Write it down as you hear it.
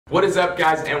What is up,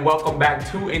 guys, and welcome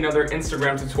back to another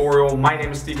Instagram tutorial. My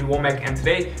name is Wommack, and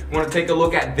today we want to take a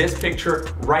look at this picture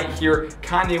right here.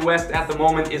 Kanye West at the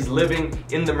moment is living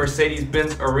in the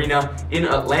Mercedes-Benz Arena in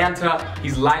Atlanta.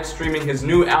 He's live streaming his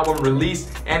new album release,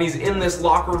 and he's in this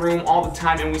locker room all the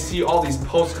time, and we see all these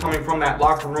posts coming from that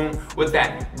locker room with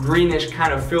that greenish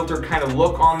kind of filter kind of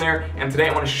look on there. And today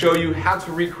I want to show you how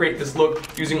to recreate this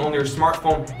look using only your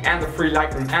smartphone and the free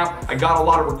Lightroom app. I got a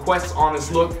lot of requests on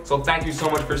this look, so thank you so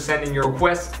much for sending your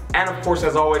requests. And of course,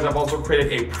 as always, I've also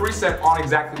created a preset on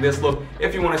exactly this look.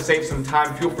 If you want to save some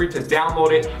time, feel free to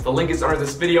download it. The link is under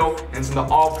this video, and it's in the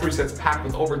all presets pack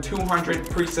with over 200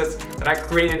 presets that I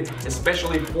created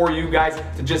especially for you guys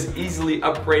to just easily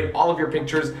upgrade all of your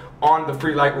pictures on the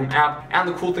free Lightroom app. And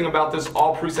the cool thing about this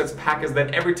all presets pack is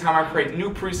that every time I create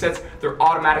new presets, they're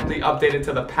automatically updated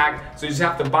to the pack. So you just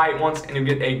have to buy it once and you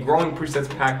get a growing presets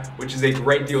pack, which is a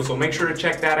great deal. So make sure to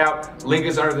check that out. Link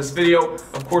is under this video.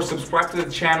 Of course, subscribe to the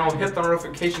channel, hit the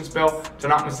notifications bell to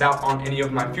not miss out on any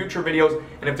of my future videos.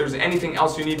 And if there's anything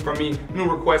else you need from me, new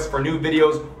requests for new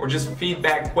videos, or just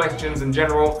feedback, questions in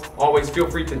general, always feel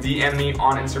free to DM me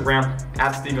on Instagram.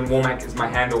 @StephenWommack is my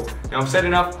handle. Now I've said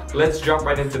enough, let's jump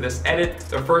right into this edit.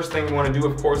 The first thing we want to do,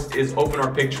 of course, is open our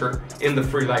picture in the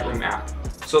free Lightroom app.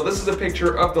 So this is a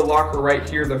picture of the locker right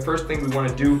here. The first thing we want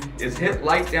to do is hit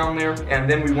light down there, and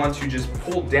then we want to just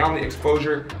pull down the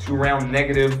exposure to around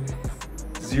negative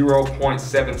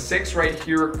 0.76 right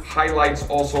here. Highlights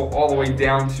also all the way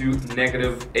down to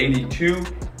negative 82.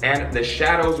 And the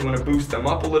shadows, we want to boost them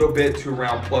up a little bit to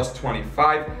around plus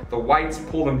 25. The whites,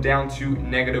 pull them down to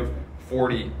negative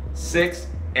 46.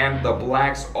 And the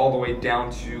blacks all the way down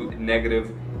to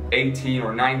negative 18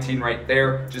 or 19 right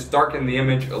there. Just darken the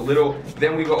image a little.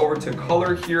 Then we go over to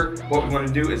color here. What we want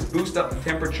to do is boost up the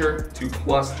temperature to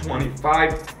plus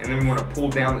 25, and then we want to pull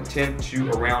down the tint to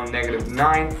around negative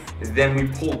 9. And then we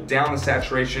pull down the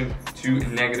saturation to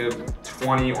negative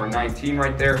 20 or 19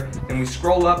 right there. Then we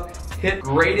scroll up, hit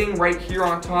grading right here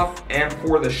on top, and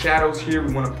for the shadows here,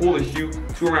 we want to pull the hue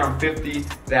to around 50,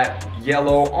 that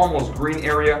yellow, almost green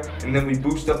area, and then we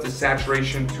boost up the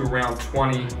saturation to around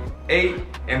 28,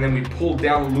 and then we pull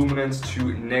down the luminance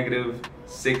to negative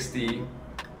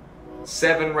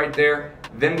 67 right there.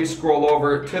 Then we scroll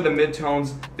over to the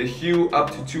midtones, the hue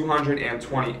up to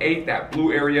 228, that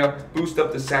blue area, boost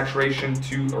up the saturation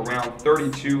to around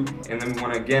 32, and then we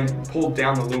want to again pull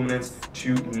down the luminance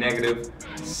to negative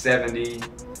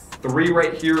 73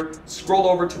 right here. Scroll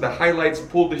over to the highlights,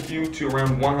 pull the hue to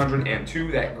around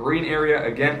 102, that green area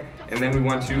again, and then we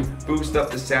want to boost up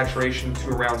the saturation to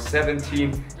around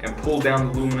 17 and pull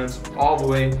down the luminance all the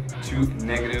way to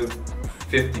negative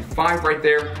 55 right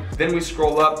there. Then we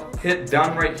scroll up, hit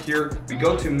done right here. We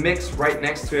go to mix right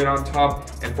next to it on top,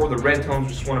 and for the red tones,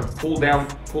 we just want to pull down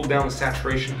the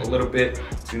saturation a little bit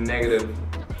to negative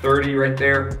 30 right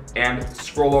there, and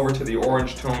scroll over to the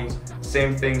orange tones.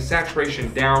 Same thing,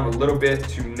 saturation down a little bit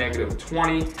to negative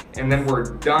 20, and then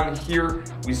we're done here.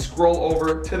 We scroll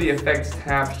over to the effects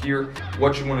tab here.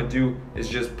 What you want to do is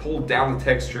just pull down the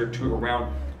texture to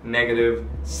around negative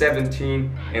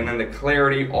 17, and then the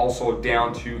clarity also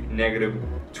down to negative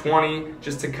 20,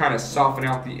 just to kind of soften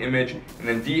out the image. And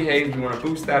then dehaze, we want to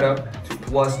boost that up to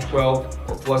plus 12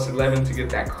 or plus 11 to get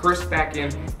that crisp back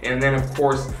in. And then of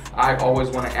course, I always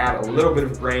want to add a little bit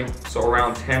of grain, so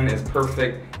around 10 is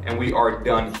perfect. And we are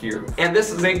done here. And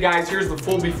this is it, guys. Here's the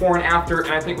full before and after,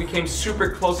 and I think we came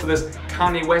super close to this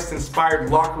Kanye West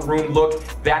inspired locker room look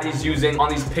that he's using on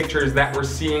these pictures that we're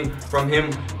seeing from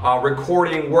him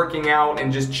recording, working out,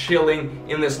 and just chilling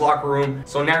in this locker room.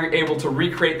 So now you're able to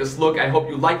recreate this look. I hope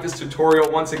you like this tutorial.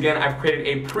 Once again, I've created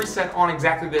a preset on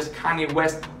exactly this Kanye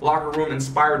West locker room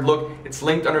inspired look. It's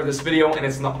linked under this video, and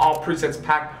it's in the all presets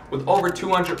pack with over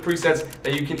 200 presets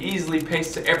that you can easily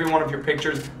paste to every one of your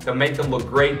pictures to make them look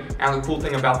great. And the cool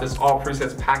thing about this all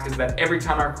presets pack is that every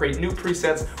time I create new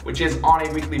presets, which is on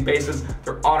a weekly basis,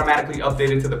 they're automatically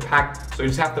updated to the pack. So you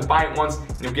just have to buy it once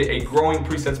and you'll get a growing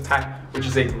presets pack, which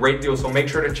is a great deal. So make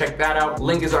sure to check that out.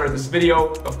 Link is under this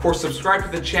video. Of course, subscribe to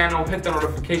the channel, hit the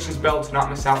notifications bell to not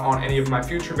miss out on any of my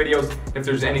future videos. If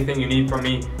there's anything you need from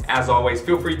me, as always,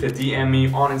 feel free to DM me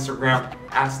on Instagram.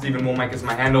 @StephenWommack is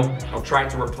my handle. I'll try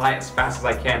to reply as fast as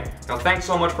I can. Now, thanks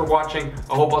so much for watching.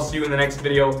 I hope I'll see you in the next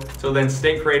video. Till then,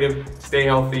 stay creative, stay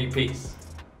healthy, peace.